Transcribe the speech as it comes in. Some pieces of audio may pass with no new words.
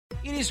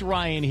It is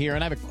Ryan here,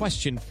 and I have a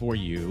question for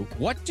you.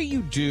 What do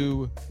you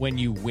do when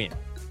you win?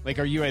 Like,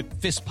 are you a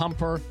fist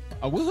pumper,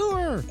 a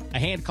woohooer, a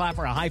hand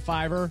clapper, a high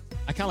fiver?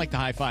 I kind of like the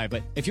high five,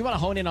 but if you want to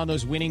hone in on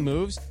those winning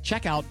moves,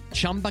 check out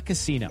Chumba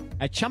Casino.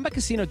 At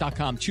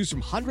ChumbaCasino.com, choose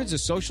from hundreds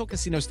of social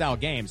casino-style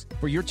games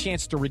for your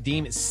chance to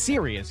redeem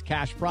serious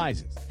cash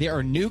prizes. There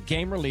are new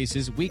game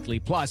releases weekly,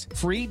 plus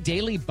free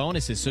daily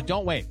bonuses. So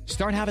don't wait.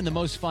 Start having the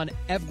most fun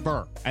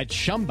ever at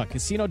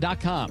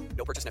ChumbaCasino.com.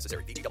 No purchase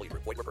necessary. VGW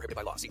Group. Void where prohibited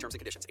by law. See terms and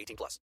conditions.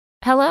 18+.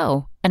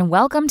 Hello, and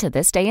welcome to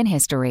This Day in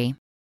History.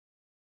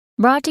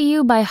 Brought to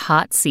you by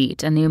Hot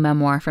Seat, a new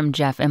memoir from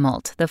Jeff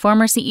Immelt, the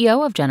former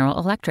CEO of General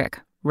Electric.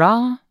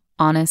 Raw,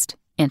 honest,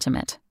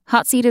 intimate.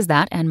 Hot Seat is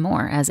that and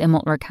more, as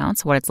Immelt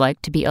recounts what it's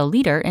like to be a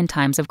leader in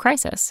times of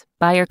crisis.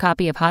 Buy your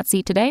copy of Hot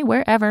Seat today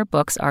wherever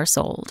books are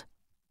sold.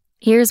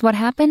 Here's what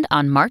happened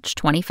on March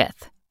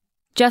 25th.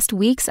 Just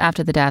weeks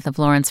after the death of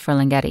Lawrence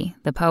Ferlinghetti,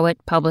 the poet,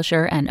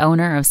 publisher, and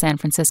owner of San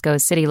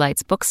Francisco's City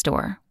Lights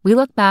bookstore, we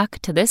look back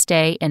to this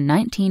day in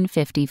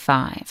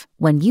 1955,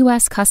 when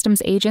U.S.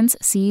 Customs agents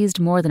seized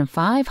more than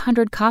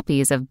 500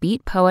 copies of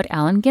beat poet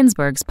Allen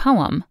Ginsberg's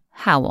poem,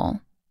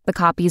 Howl. The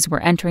copies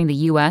were entering the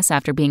U.S.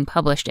 after being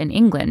published in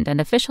England, and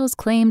officials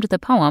claimed the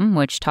poem,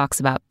 which talks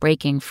about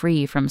breaking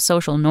free from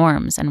social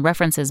norms and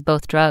references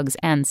both drugs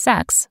and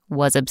sex,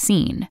 was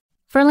obscene.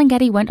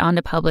 Ferlinghetti went on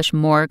to publish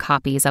more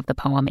copies of the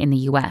poem in the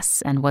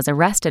U.S. and was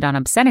arrested on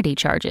obscenity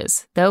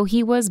charges, though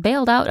he was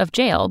bailed out of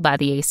jail by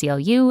the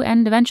ACLU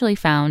and eventually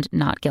found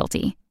not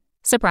guilty.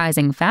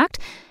 Surprising fact,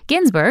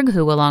 Ginsberg,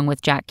 who along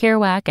with Jack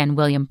Kerouac and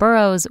William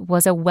Burroughs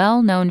was a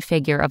well-known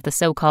figure of the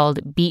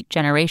so-called Beat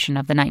generation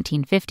of the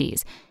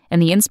 1950s, and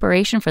the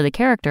inspiration for the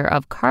character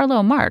of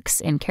Carlo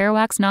Marx in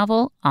Kerouac's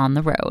novel On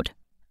the Road.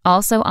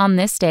 Also on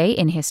this day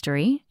in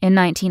history, in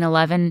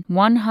 1911,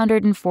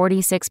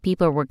 146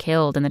 people were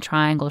killed in the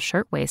Triangle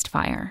Shirtwaist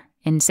Fire.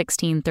 In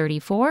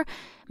 1634,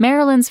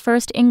 Maryland's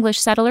first English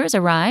settlers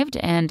arrived,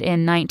 and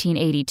in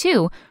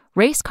 1982,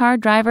 race car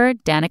driver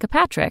Danica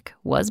Patrick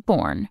was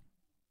born.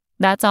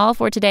 That's all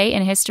for today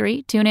in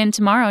history. Tune in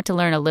tomorrow to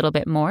learn a little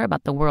bit more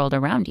about the world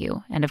around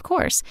you. And of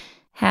course,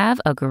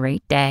 have a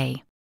great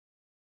day.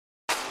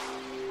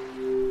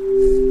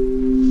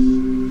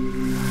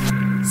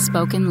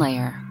 Spoken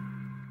Layer.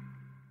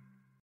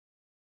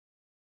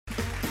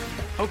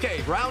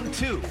 Okay, round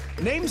two.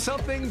 Name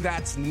something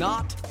that's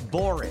not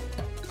boring.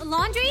 A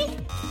laundry?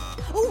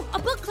 Ooh, a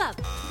book club.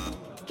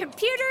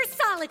 Computer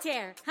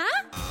solitaire,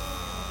 huh?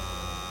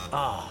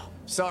 Ah,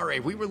 sorry,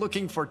 we were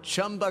looking for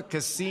Chumba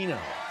Casino.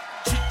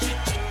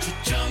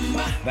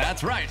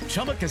 That's right,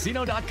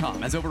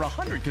 ChumbaCasino.com has over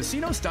 100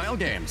 casino-style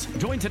games.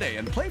 Join today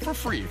and play for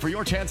free for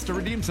your chance to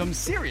redeem some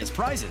serious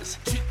prizes.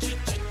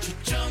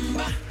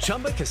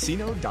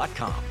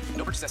 ChumbaCasino.com.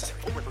 No purchase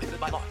necessary. Void where prohibited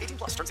by law. 18+.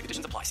 Terms and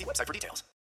conditions apply. See website for details.